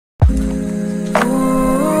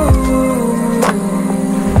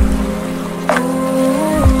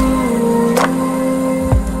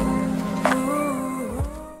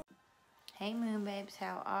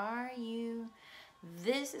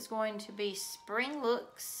going to be spring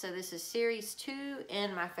looks. So this is series 2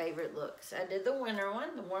 and my favorite looks. I did the winter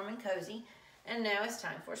one, the warm and cozy, and now it's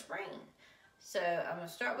time for spring. So I'm gonna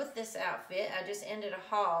start with this outfit. I just ended a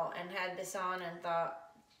haul and had this on and thought,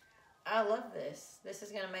 I love this. This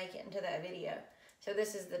is gonna make it into that video. So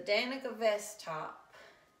this is the Danica vest top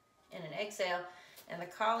in an XL and the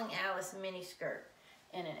Calling Alice mini skirt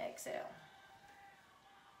in an XL.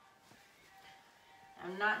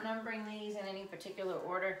 I'm not numbering these in any particular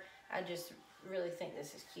order. I just really think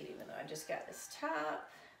this is cute, even though I just got this top.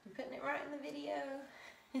 I'm putting it right in the video.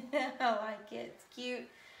 I like it, it's cute.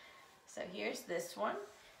 So here's this one.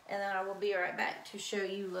 And then I will be right back to show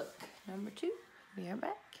you look number 2. Be right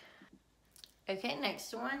back. Okay,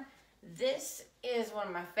 next one. This is one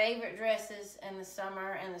of my favorite dresses in the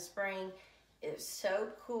summer and the spring. It's so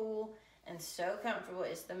cool and so comfortable.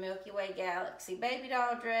 It's the Milky Way Galaxy baby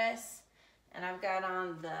doll dress. And I've got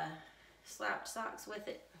on the slouch socks with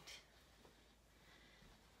it.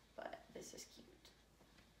 But this is cute.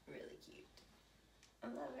 Really cute. I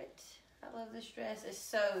love it. I love this dress. It's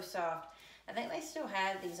so soft. I think they still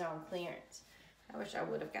have these on clearance. I wish I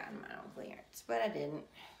would have gotten mine on clearance, but I didn't.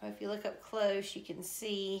 But if you look up close, you can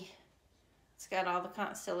see it's got all the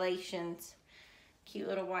constellations. Cute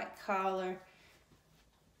little white collar.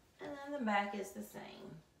 And then the back is the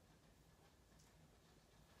same.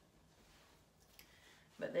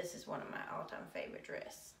 But this is one of my all-time favorite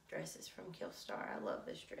dresses from Killstar. I love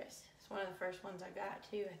this dress. It's one of the first ones I got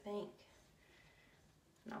too, I think.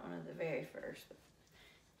 Not one of the very first. But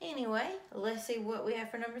anyway, let's see what we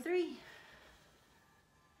have for number 3.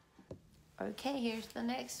 Okay, here's the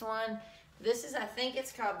next one. This is, I think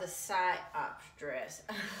it's called the Side Ops dress.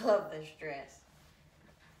 I love this dress.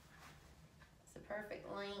 It's the perfect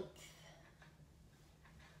length.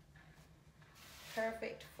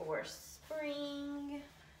 Perfect for spring.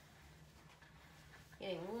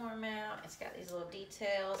 Getting warm out. It's got these little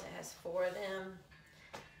details. It has 4 of them.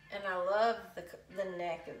 And I love the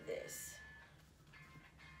neck of this.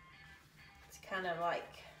 It's kind of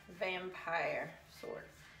like vampire, sort of.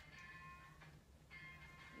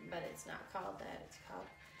 But it's not called that. It's called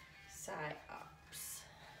Side Ops.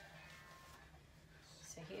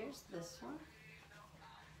 So here's this one.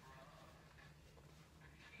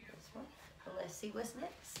 This one. But let's see what's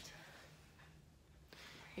next.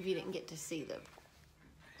 If you didn't get to see them,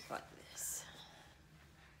 it's like this.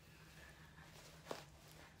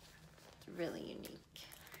 It's really unique.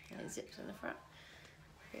 And it zips in the front.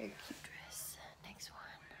 Very cute dress. Next one.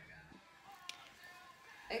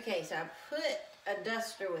 Okay, so I put a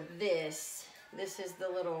duster with this. This is the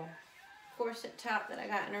little corset top that I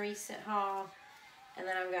got in a recent haul. And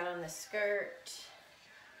then I've got on the skirt.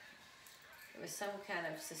 It was some kind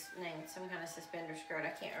of suspender skirt. I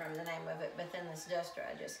can't remember the name of it, but then this duster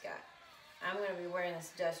I just got. I'm going to be wearing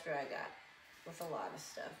this duster I got with a lot of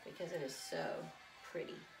stuff because it is so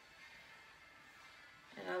pretty.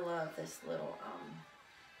 And I love this little, I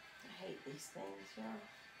hate these things, y'all.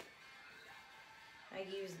 I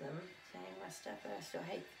use them to hang my stuff, but I still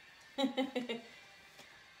hate them.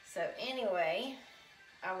 So anyway,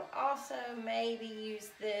 I will also maybe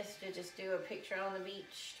use this to just do a picture on the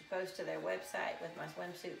beach to post to their website with my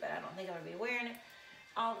swimsuit, but I don't think I'm going to be wearing it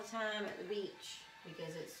all the time at the beach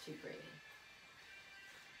because it's too pretty.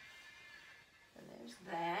 And there's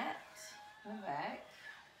that, the back,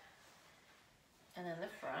 and then the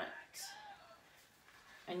front.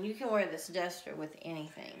 And you can wear this duster with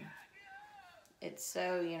anything. It's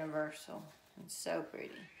so universal and so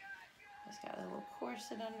pretty. It's got a little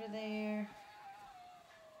corset under there.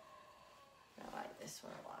 I like this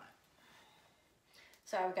one a lot.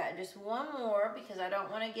 So I've got just one more because I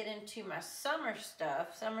don't want to get into my summer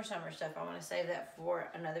stuff. Summer stuff. I want to save that for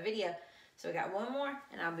another video. So we got one more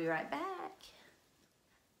and I'll be right back.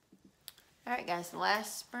 Alright guys, the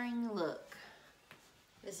last spring look.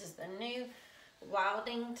 This is the new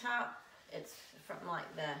Wilding top. It's from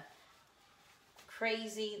like the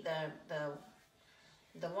crazy,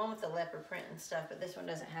 the one with the leopard print and stuff, but this one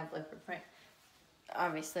doesn't have leopard print.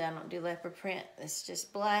 Obviously I don't do leopard print. It's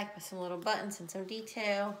just black with some little buttons and some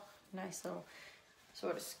detail. Nice little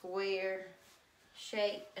sort of square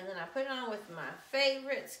shape. And then I put it on with my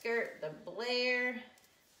favorite skirt, the Blair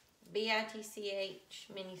B-I-T-C-H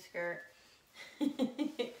mini skirt.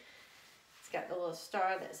 It's got the little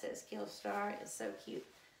star that says Killstar. It's so cute.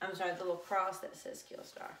 I'm sorry, the little cross that says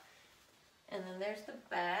Killstar. And then there's the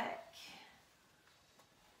back.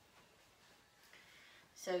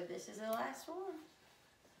 So this is the last one.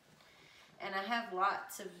 And I have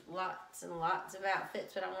lots and lots of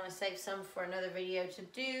outfits, but I want to save some for another video to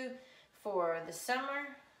do for the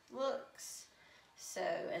summer looks. So,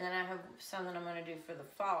 and then I have something I'm going to do for the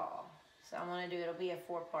fall. So I want to do, it'll be a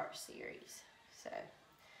 4-part series. So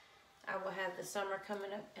I will have the summer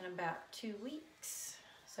coming up in about 2 weeks.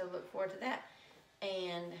 So look forward to that.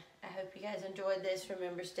 And I hope you guys enjoyed this.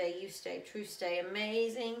 Remember, stay you, stay true, stay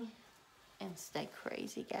amazing, and stay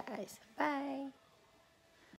crazy, guys. Bye.